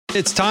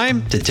It's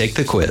time to take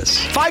the quiz.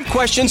 5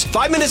 questions,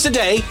 5 minutes a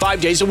day,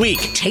 5 days a week.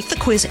 Take the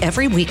quiz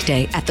every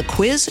weekday at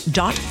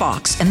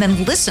thequiz.fox and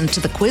then listen to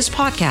the quiz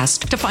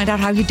podcast to find out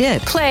how you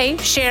did. Play,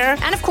 share,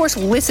 and of course,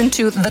 listen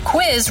to the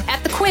quiz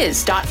at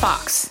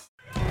thequiz.fox.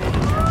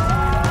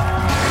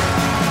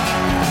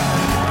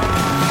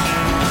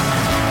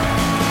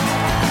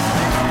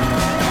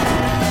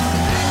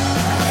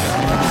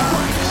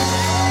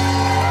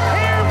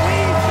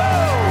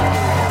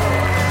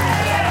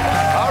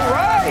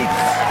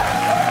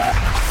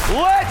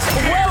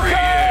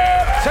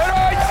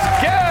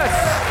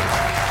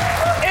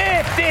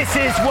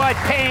 This is what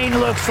pain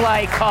looks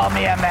like. Call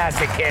me a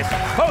masochist.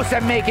 Host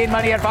of Making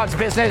Money at Fox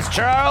Business,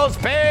 Charles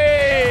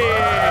Payne.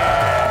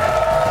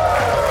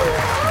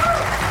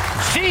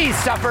 She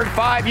suffered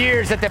 5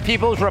 years at the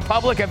People's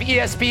Republic of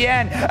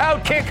ESPN.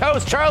 Outkick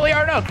host Charlie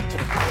Arnold.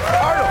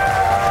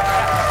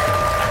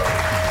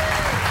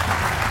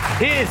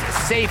 His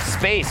safe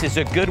space is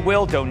a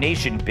Goodwill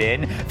donation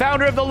bin.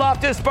 Founder of the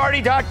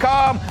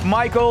LoftusParty.com,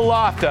 Michael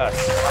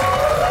Loftus.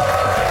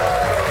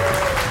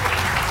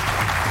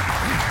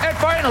 And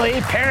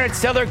finally,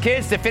 parents tell their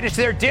kids to finish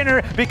their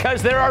dinner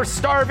because there are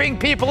starving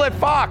people at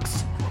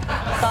Fox.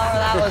 That's all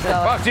that was going.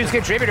 Fox News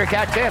contributor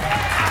Kat Timm.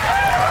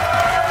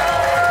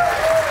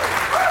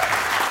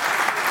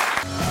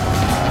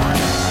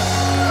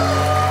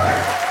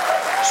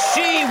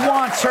 She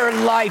wants her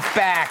life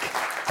back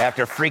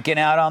after freaking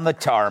out on the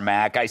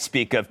tarmac. I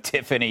speak of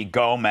Tiffany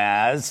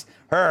Gomez.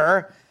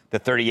 Her, the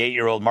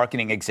 38-year-old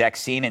marketing exec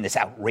seen in this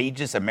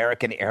outrageous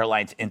American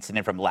Airlines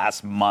incident from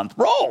last month.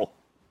 Roll!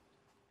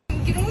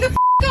 Getting the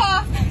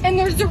off, and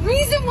there's a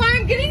reason why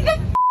I'm getting the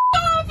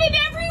off, and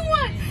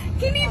everyone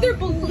can either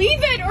believe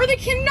it or they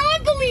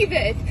cannot believe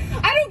it.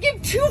 I don't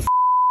give two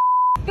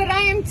but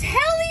I am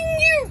telling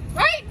you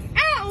right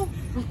now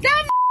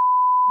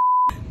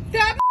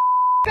that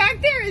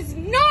back there is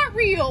not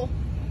real.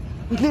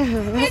 And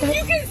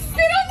you can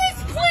sit on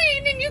this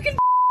plane and you can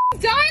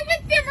die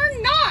with them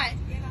or not.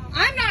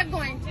 I'm not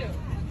going to.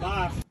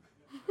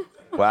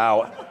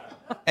 Wow.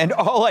 And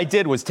all I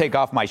did was take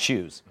off my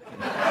shoes.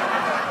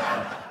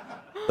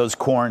 Those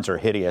corns are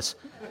hideous.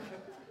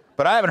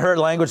 But I haven't heard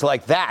language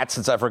like that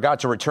since I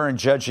forgot to return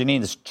Judge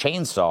Jeanine's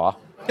chainsaw.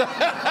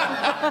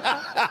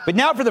 But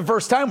now for the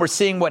first time, we're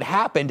seeing what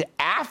happened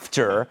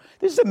after.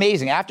 This is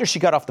amazing. After she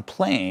got off the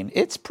plane,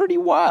 it's pretty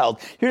wild.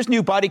 Here's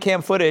new body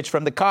cam footage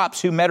from the cops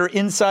who met her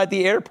inside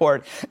the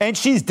airport. And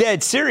she's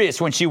dead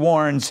serious when she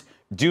warns,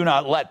 do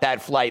not let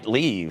that flight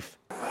leave.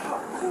 Do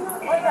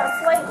not let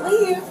that flight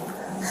leave.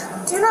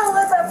 Do not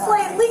let that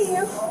flight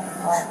leave.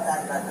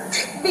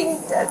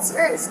 Being dead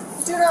serious.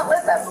 Do not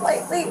let that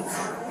flight leave.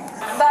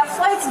 That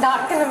flight's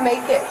not going to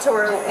make it to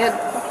Orlando.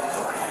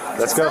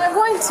 Let's go. It's not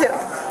going to.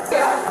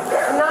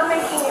 I'm not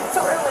making it to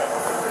Orlando.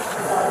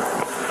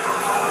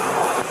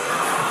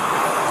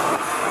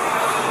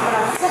 But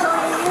I'm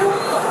telling you,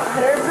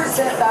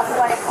 100% that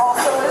flight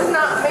also is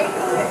not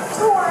making it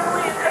to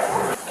Orlando.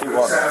 Keep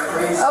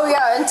walking. Oh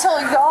yeah, until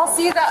y'all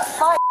see that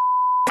flight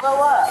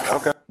blow up.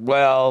 Okay.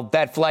 Well,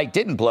 that flight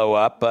didn't blow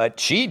up, but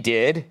she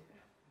did.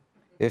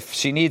 If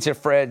she needs a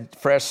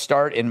fresh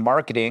start in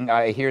marketing,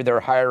 I hear they're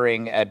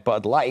hiring at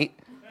Bud Light.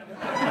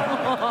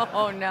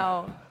 Oh,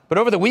 no. But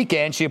over the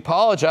weekend, she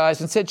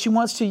apologized and said she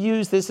wants to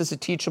use this as a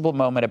teachable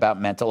moment about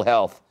mental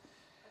health.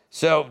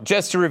 So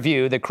just to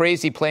review, the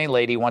crazy plane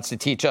lady wants to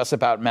teach us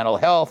about mental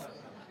health.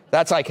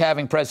 That's like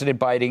having President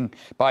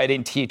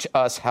Biden teach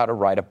us how to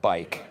ride a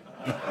bike.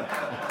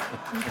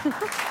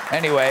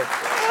 Anyway,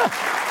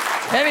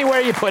 anywhere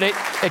you put it,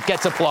 it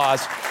gets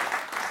applause.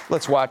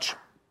 Let's watch.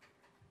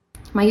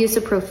 My use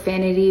of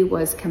profanity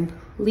was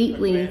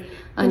completely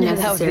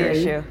unnecessary. That was the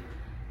issue.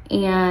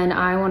 And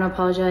I want to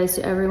apologize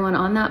to everyone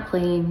on that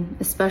plane,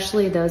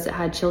 especially those that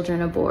had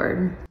children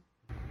aboard.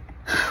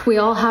 We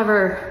all have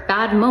our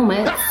bad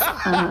moments,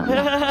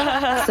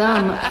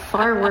 some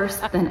far worse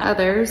than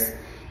others.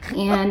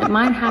 And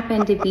mine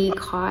happened to be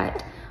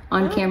caught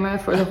on camera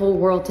for the whole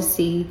world to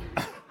see.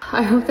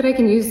 I hope that I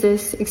can use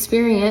this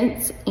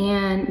experience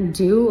and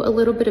do a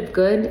little bit of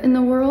good in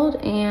the world,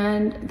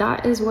 and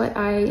that is what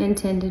I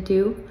intend to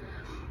do.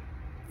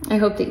 I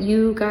hope that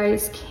you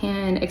guys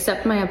can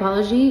accept my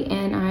apology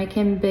and I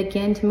can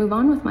begin to move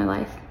on with my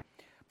life.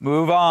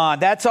 Move on.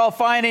 That's all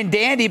fine and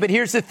dandy, but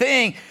here's the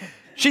thing.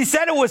 She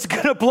said it was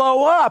going to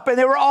blow up and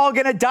they were all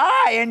going to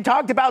die and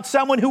talked about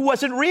someone who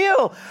wasn't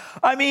real.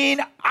 I mean,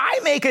 I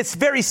make a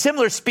very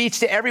similar speech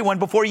to everyone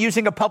before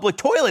using a public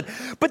toilet,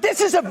 but this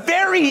is a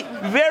very,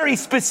 very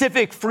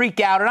specific freak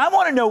out, and I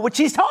want to know what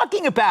she's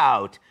talking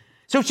about.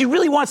 So if she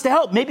really wants to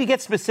help, maybe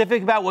get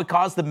specific about what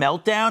caused the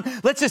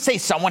meltdown. Let's just say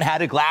someone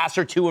had a glass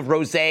or two of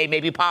rosé,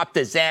 maybe popped a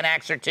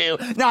Xanax or two.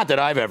 Not that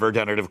I've ever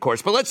done it, of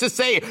course, but let's just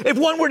say if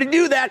one were to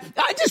do that,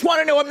 I just want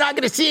to know I'm not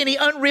going to see any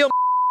unreal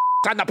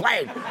on the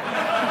plane.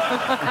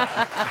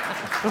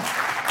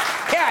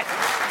 Kat.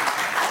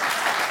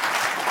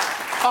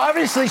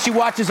 Obviously, she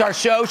watches our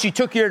show. She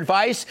took your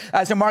advice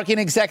as a marketing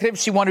executive.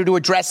 She wanted to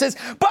address this.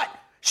 But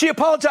She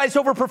apologized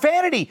over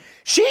profanity.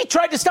 She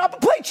tried to stop a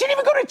plane. She didn't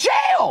even go to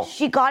jail.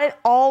 She got it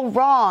all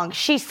wrong.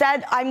 She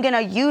said, I'm going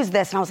to use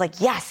this. And I was like,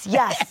 yes.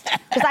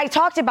 Because I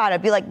talked about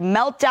it. Be like,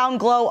 meltdown,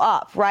 glow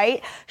up,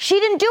 right? She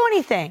didn't do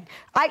anything.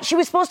 She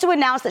was supposed to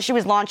announce that she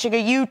was launching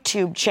a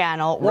YouTube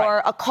channel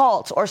or a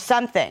cult or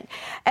something.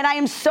 And I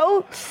am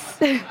so...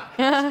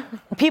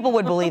 People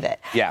would believe it.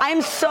 Yeah. I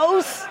am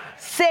so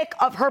sick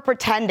of her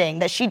pretending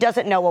that she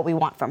doesn't know what we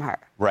want from her.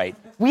 Right.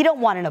 We don't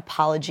want an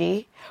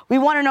apology. We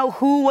want to know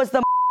who was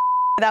the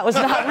that was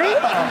not real.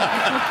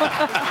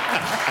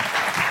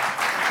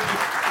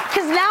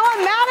 Because now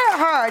I'm mad at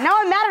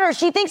her.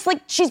 She thinks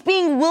like she's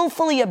being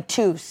willfully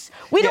obtuse.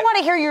 We don't want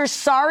to hear you're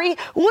sorry.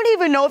 We wouldn't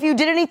even know if you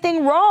did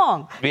anything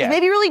wrong. Yeah.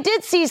 Maybe you really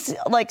did see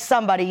like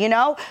somebody, you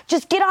know?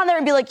 Just get on there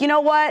and be like, you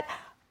know what?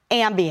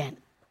 Ambient.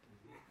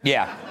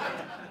 Yeah.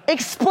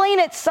 Explain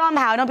it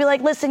somehow. Don't be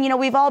like, listen, you know,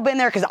 we've all been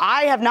there, because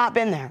I have not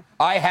been there.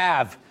 I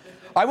have.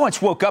 I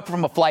once woke up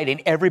from a flight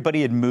and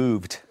everybody had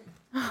moved.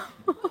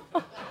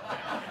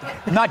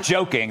 I'm not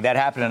joking. That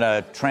happened on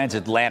a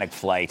transatlantic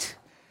flight.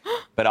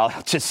 But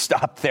I'll just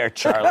stop there,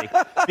 Charlie,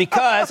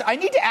 because I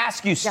need to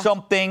ask you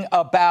something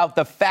about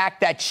the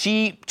fact that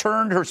she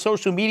turned her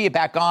social media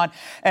back on.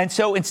 And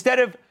so instead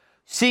of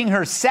seeing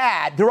her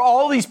sad, there are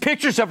all these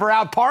pictures of her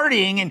out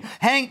partying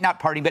and not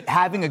partying, but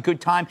having a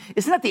good time.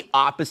 Isn't that the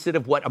opposite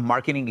of what a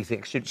marketing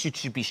executive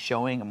should be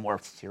showing, a more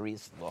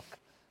serious look?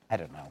 I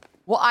don't know.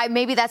 Well,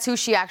 maybe that's who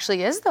she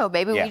actually is, though.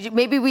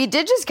 Maybe we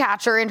did just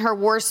catch her in her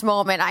worst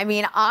moment. I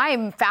mean,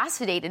 I'm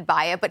fascinated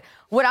by it. But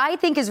what I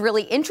think is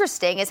really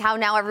interesting is how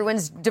now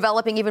everyone's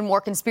developing even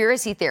more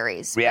conspiracy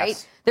theories,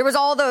 right? There was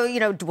all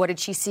the, what did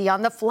she see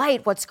on the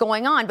flight? What's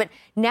going on? But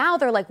now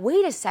they're like,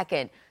 wait a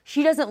second.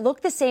 She doesn't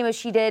look the same as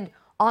she did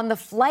on the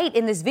flight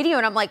in this video.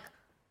 And I'm like,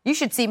 you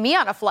should see me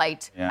on a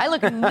flight. Yeah. I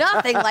look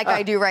nothing like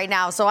I do right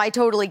now. So I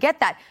totally get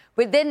that.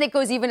 But then it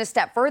goes even a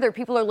step further.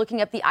 People are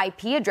looking up the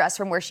IP address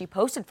from where she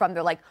posted from.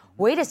 They're like,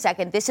 wait a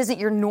second, this isn't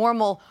your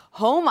normal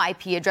home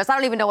IP address. I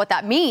don't even know what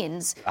that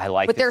means. I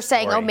like But they're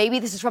saying, story. maybe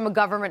this is from a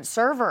government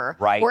server.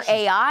 Right. Where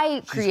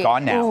AI created. She's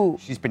gone now. Ooh.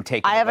 She's been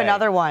taken I have away.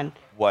 another one.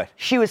 What?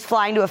 She was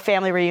flying to a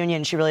family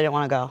reunion. She really didn't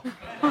want to go.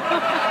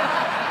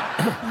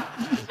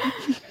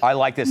 I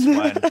like this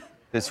one.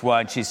 This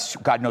one, she's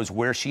God knows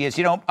where she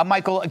is.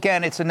 Michael,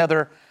 again, it's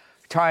another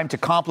time to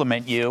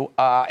compliment you.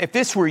 If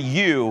this were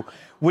you,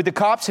 would the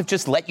cops have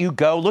just let you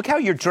go? Look how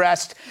you're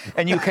dressed,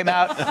 and you come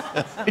out,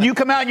 and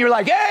you're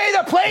like, "Hey,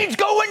 the plane's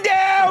going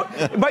down."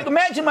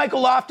 Imagine Michael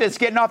Loftus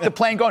getting off the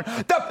plane, going,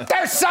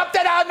 "There's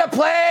something on the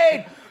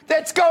plane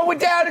that's going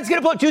down. It's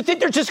gonna blow." Do you think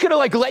they're just gonna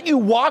let you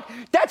walk?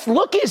 That's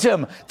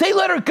lookism. They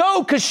let her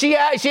go because she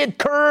had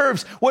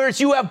curves,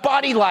 whereas you have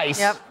body lice.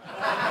 Yep.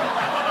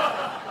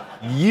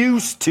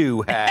 Used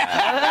to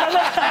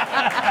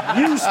have.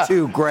 Used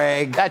to,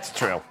 Greg. That's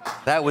true.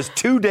 That was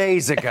 2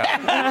 days ago.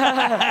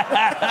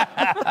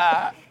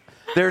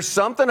 There's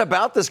something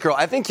about this girl.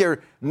 I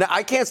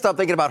can't stop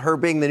thinking about her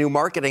being the new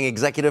marketing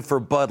executive for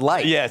Bud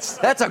Light. Yes.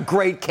 That's a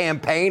great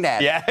campaign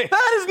ad. Yeah.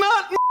 That is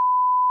not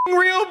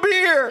real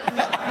beer.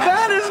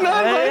 That is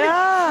not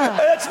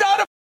That's not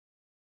a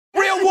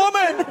real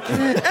woman.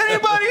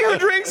 Anybody who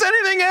drinks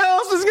anything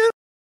else is going to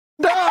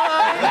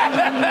die.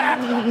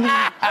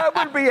 That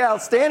would be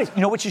outstanding.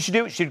 You know what you should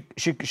do? She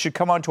should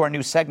come on to our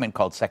new segment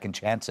called Second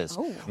Chances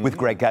with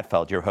Greg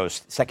Gutfeld, your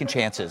host. Second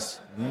Chances.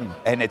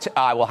 And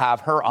I will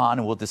have her on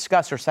and we'll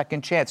discuss her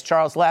second chance.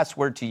 Charles, last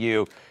word to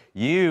you.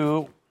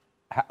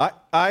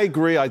 I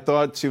agree. I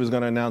thought she was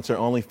going to announce her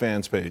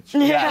OnlyFans page.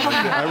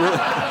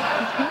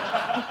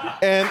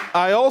 And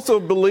I also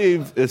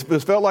believe it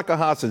felt like a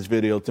hostage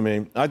video to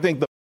me. I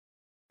think the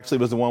actually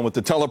was the one with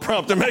the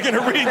teleprompter making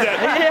her read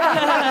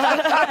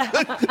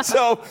that.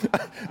 So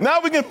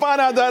now we can find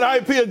out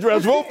that IP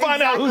address. We'll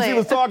find out who she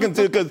was talking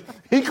to, because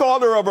he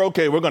called her over.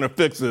 Okay, we're going to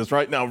fix this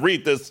right now.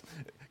 Read this.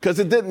 Because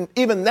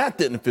even that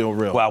didn't feel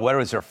real. Well, what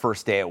was her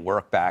first day at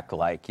work back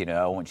like,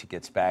 when she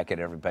gets back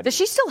and everybody? Does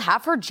she still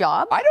have her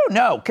job? I don't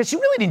know, because she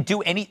really didn't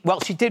do any.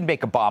 Well, she did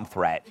make a bomb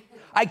threat.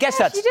 I guess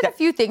she did a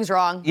few things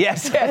wrong.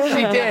 Yes, she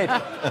did.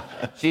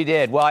 She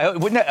did. Well,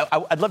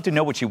 I'd love to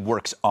know what she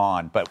works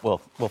on, but we'll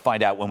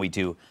find out when we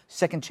do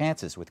Second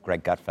Chances with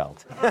Greg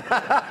Gutfeld.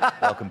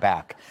 Welcome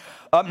back.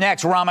 Up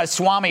next,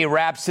 Ramaswamy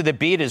raps to the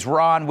beat as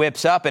Ron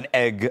whips up an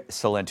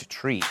excellent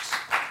treat.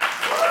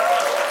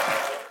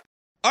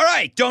 All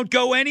right, don't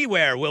go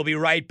anywhere. We'll be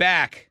right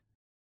back.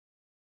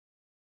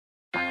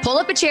 Pull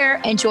up a chair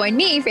and join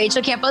me,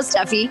 Rachel Campos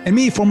Duffy. And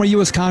me, former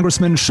U.S.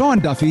 Congressman Sean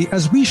Duffy,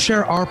 as we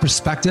share our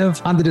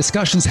perspective on the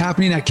discussions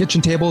happening at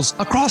kitchen tables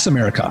across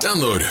America.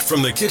 Download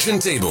From the Kitchen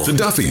Table, The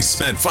Duffys,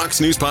 at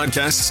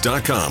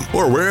foxnewspodcasts.com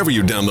or wherever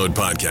you download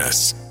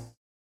podcasts.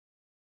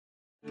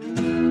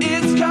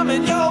 It's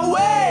coming your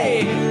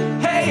way.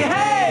 Hey,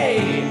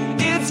 hey.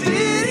 It's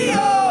video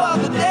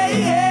of the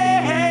day.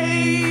 Hey,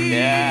 hey.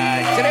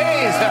 Yeah,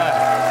 today's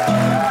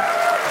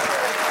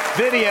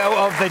video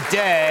of the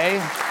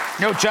day,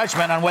 no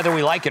judgment on whether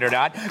we like it or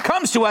not,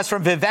 comes to us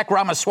from Vivek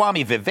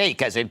Ramaswamy,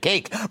 Vivek as in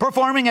cake,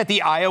 performing at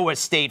the Iowa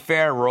State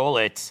Fair. Roll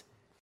it.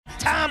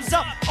 Time's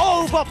up,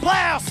 over,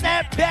 plow,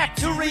 snap back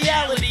to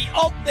reality.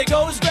 Oh, there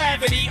goes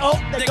gravity. Oh,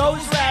 there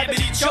goes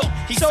gravity. Choke.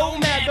 He's so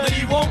mad, but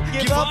he won't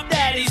give up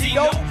that easy.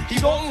 No,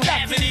 he won't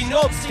laugh it. He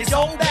knows his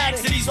own bad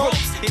that he's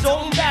ropes. His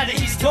own bad that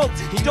he's dope.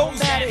 He don't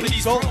matter, but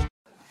he's dope.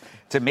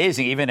 It's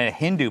amazing. Even a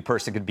Hindu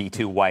person could be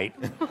too white.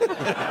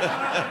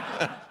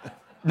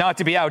 Not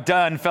to be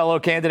outdone, fellow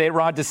candidate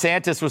Ron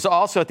DeSantis was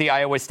also at the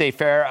Iowa State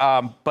Fair,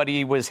 but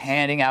he was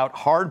handing out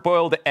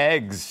hard-boiled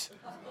eggs.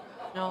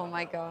 Oh,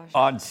 my gosh.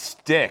 On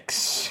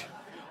sticks.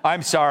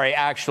 I'm sorry,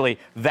 actually,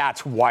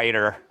 that's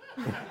whiter.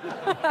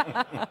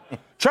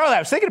 Charlie, I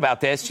was thinking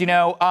about this. You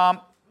know,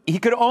 he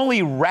could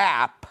only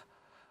rap,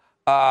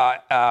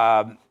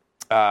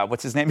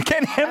 what's his name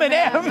again?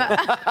 Eminem.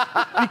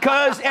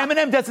 Because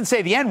Eminem doesn't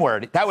say the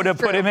N-word. That would have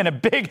put him in a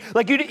big,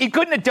 like, he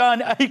couldn't have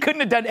done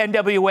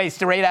NWA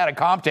straight out of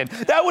Compton.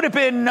 That would have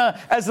been,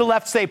 as the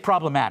left say,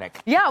 problematic.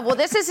 Yeah, well,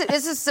 this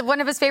is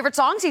one of his favorite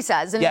songs, he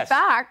says. And yes. In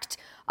fact,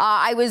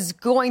 I was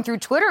going through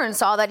Twitter and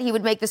saw that he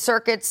would make the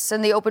circuits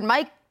and the open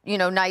mic,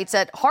 nights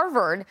at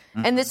Harvard.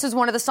 Mm-hmm. And this was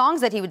one of the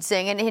songs that he would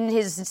sing. And in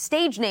his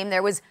stage name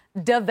there was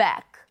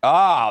Devek.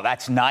 Oh,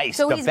 that's nice.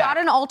 So he's got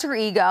an alter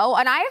ego.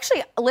 And I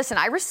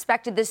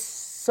respected this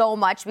so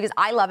much because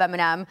I love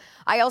Eminem.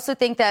 I also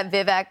think that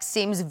Vivek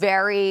seems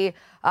very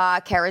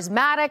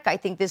charismatic. I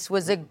think this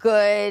was a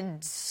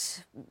good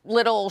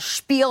little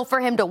spiel for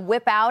him to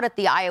whip out at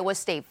the Iowa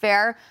State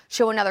Fair,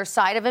 show another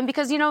side of him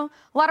because, a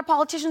lot of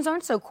politicians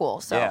aren't so cool.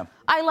 So yeah.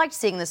 I liked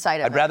seeing this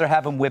side of him. I'd rather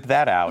have him whip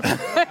that out.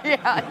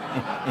 Yeah.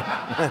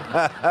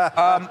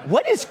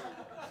 What is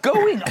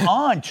going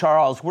on,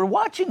 Charles? We're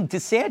watching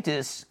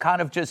DeSantis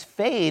kind of just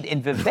fade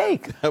in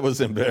Vivek. That was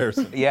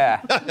embarrassing.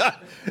 Yeah.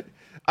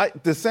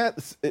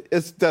 DeSantis,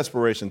 it's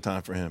desperation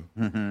time for him.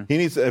 Mm-hmm. He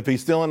needs, if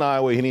he's still in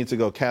Iowa, he needs to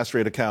go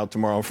castrate a cow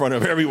tomorrow in front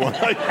of everyone.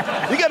 Like,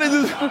 you got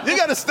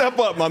to step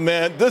up, my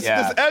man. This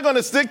egg on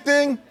a stick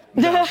thing.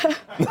 No. Is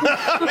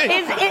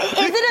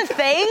it a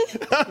thing?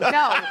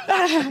 No.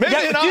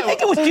 Yeah, do you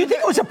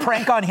think it was a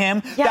prank on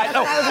him? Yeah,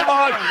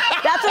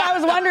 that's what I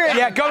was wondering.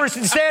 Yeah, Governor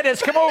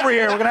DeSantis, come over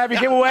here. We're gonna have you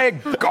give away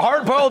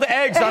hard-boiled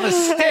eggs on a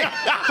stick.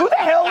 Who the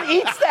hell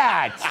eats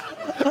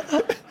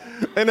that?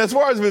 And as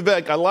far as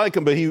Vivek, I like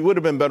him, but he would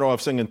have been better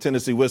off singing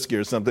Tennessee Whiskey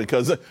or something,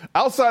 because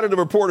outside of the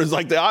reporters,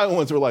 like the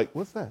Iowans were like,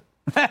 what's that?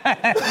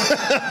 I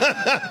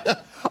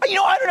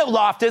don't know,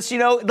 Loftus,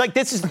 like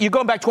this is, you're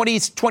going back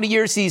 20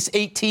 years, he's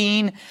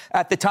 18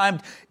 at the time.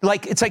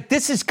 Like, it's like,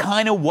 this is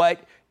kind of what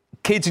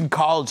kids in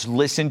college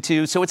listen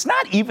to. So it's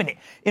not even,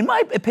 in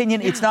my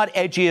opinion, it's not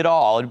edgy at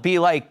all. It'd be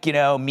like,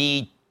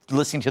 me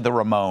listening to the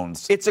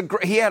Ramones.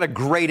 He had a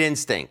great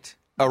instinct.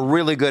 A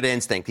really good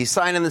instinct. He's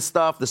signing the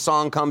stuff. The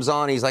song comes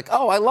on. He's like,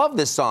 oh, I love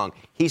this song.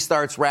 He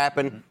starts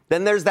rapping.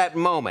 Then there's that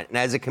moment. And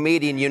as a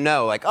comedian,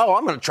 like, oh,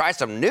 I'm going to try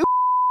some new.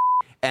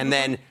 And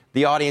then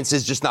the audience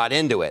is just not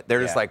into it.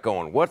 They're just like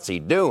going, what's he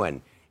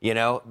doing?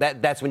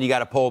 That's when you got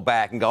to pull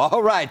back and go,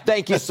 all right,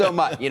 thank you so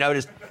much.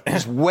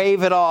 Just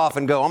wave it off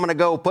and go, I'm going to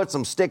go put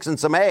some sticks and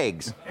some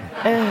eggs.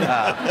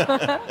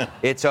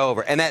 It's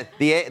over. And that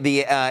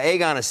the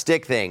egg on a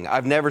stick thing,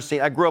 I've never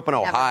seen. I grew up in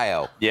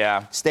Ohio.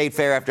 Yeah. State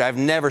Fair I've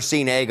never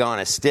seen egg on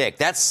a stick.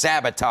 That's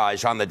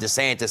sabotage on the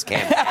DeSantis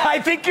campaign.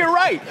 I think you're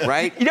right.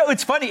 Right?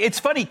 It's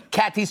funny,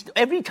 Kat,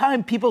 every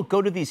time people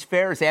go to these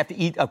fairs, they have to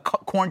eat a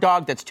corn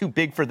dog that's too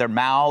big for their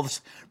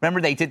mouths.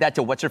 Remember they did that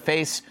to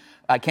what's-her-face?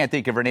 I can't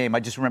think of her name. I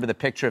just remember the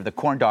picture of the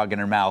corn dog in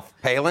her mouth.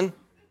 Palin?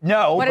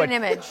 No. What an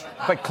image.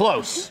 But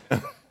close.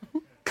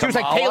 She was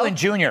like Palin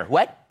Jr.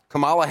 What?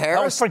 Kamala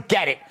Harris? Oh,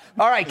 forget it.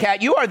 All right,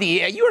 Kat, you're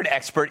an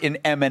expert in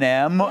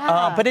Eminem,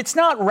 but it's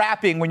not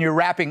rapping when you're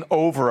rapping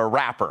over a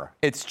rapper.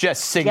 It's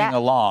just singing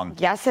along.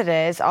 Yes, it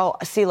is. Oh,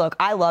 see, look,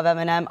 I love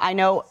Eminem. I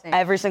know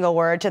every single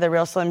word to the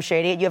real Slim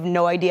Shady. You have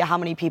no idea how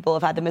many people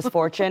have had the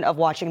misfortune of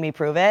watching me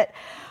prove it.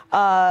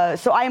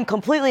 So I am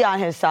completely on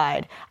his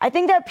side. I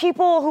think that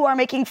people who are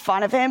making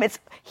fun of him,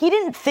 he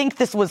didn't think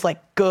this was like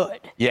good.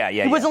 Yeah.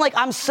 He wasn't like,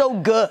 I'm so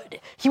good.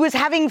 He was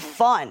having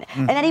fun. Mm-hmm.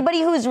 And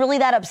anybody who's really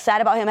that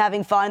upset about him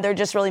having fun, they're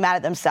just really mad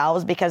at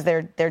themselves because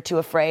they're too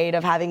afraid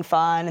of having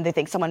fun and they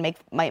think someone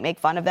might make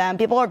fun of them.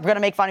 People are going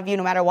to make fun of you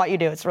no matter what you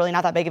do. It's really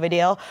not that big of a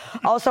deal.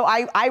 Also,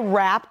 I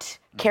rapped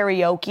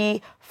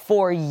karaoke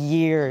for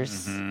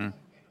years. Mm-hmm.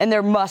 And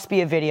there must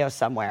be a video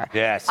somewhere.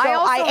 Yes. So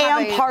I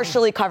am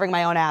partially covering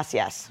my own ass,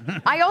 yes.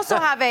 I also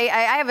have I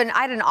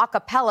had an a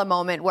cappella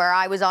moment where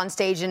I was on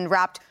stage and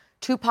rapped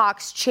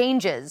Tupac's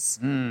Changes,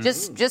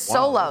 just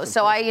solo.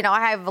 So I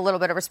have a little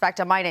bit of respect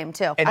on my name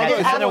too. And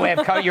that's another way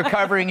of you're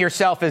covering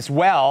yourself as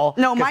well.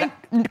 No, my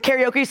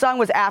karaoke song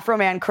was Afro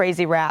Man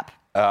Crazy Rap.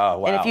 Oh,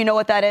 wow. And if you know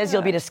what that is,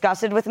 you'll be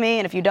disgusted with me.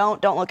 And if you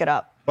don't look it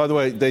up. By the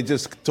way, they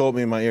just told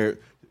me in my ear,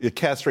 you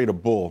castrate a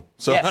bull.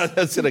 So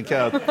that's in a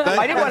cow.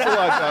 I didn't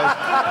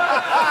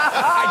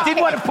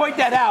want to point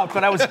that out,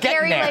 but I was getting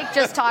Gary there. Lake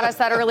just taught us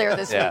that earlier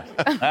this week.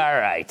 All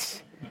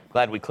right.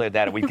 Glad we cleared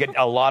that. We get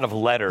a lot of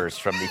letters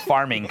from the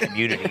farming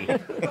community.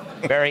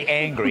 Very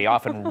angry,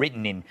 often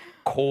written in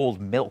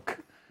cold milk.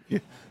 Yeah.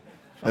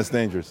 That's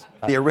dangerous.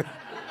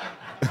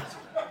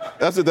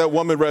 That's what that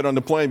woman read on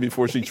the plane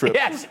before she tripped.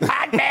 Yes,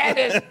 hot man. man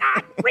is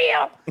not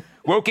real.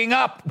 Woking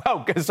up.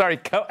 Oh, sorry.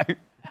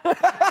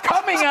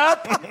 Coming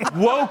up,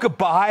 woke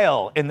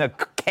bile in the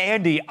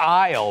candy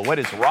aisle. What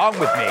is wrong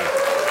with me?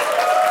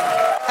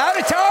 Out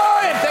of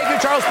time. Thank you,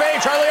 Charles Bay,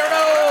 Charlie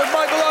Arnold,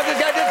 Michael Loftus,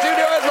 Gadget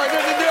Studios.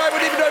 I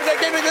wouldn't even know that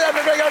game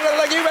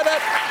like you about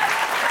that.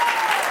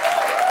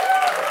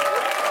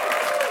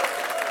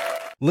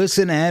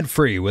 Listen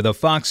ad-free with a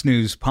Fox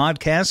News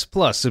Podcast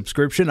Plus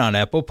subscription on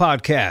Apple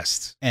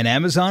Podcasts. And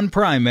Amazon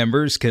Prime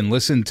members can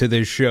listen to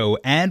this show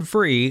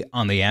ad-free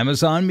on the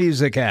Amazon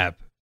Music app.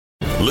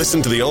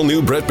 Listen to the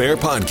all-new Bret Baier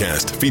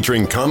podcast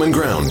featuring Common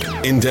Ground,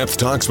 in-depth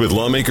talks with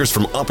lawmakers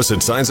from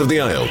opposite sides of the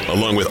aisle,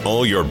 along with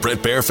all your Bret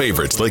Baier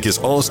favorites like his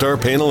all-star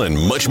panel and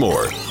much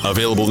more.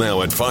 Available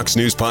now at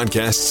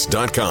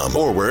foxnewspodcasts.com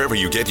or wherever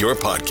you get your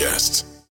podcasts.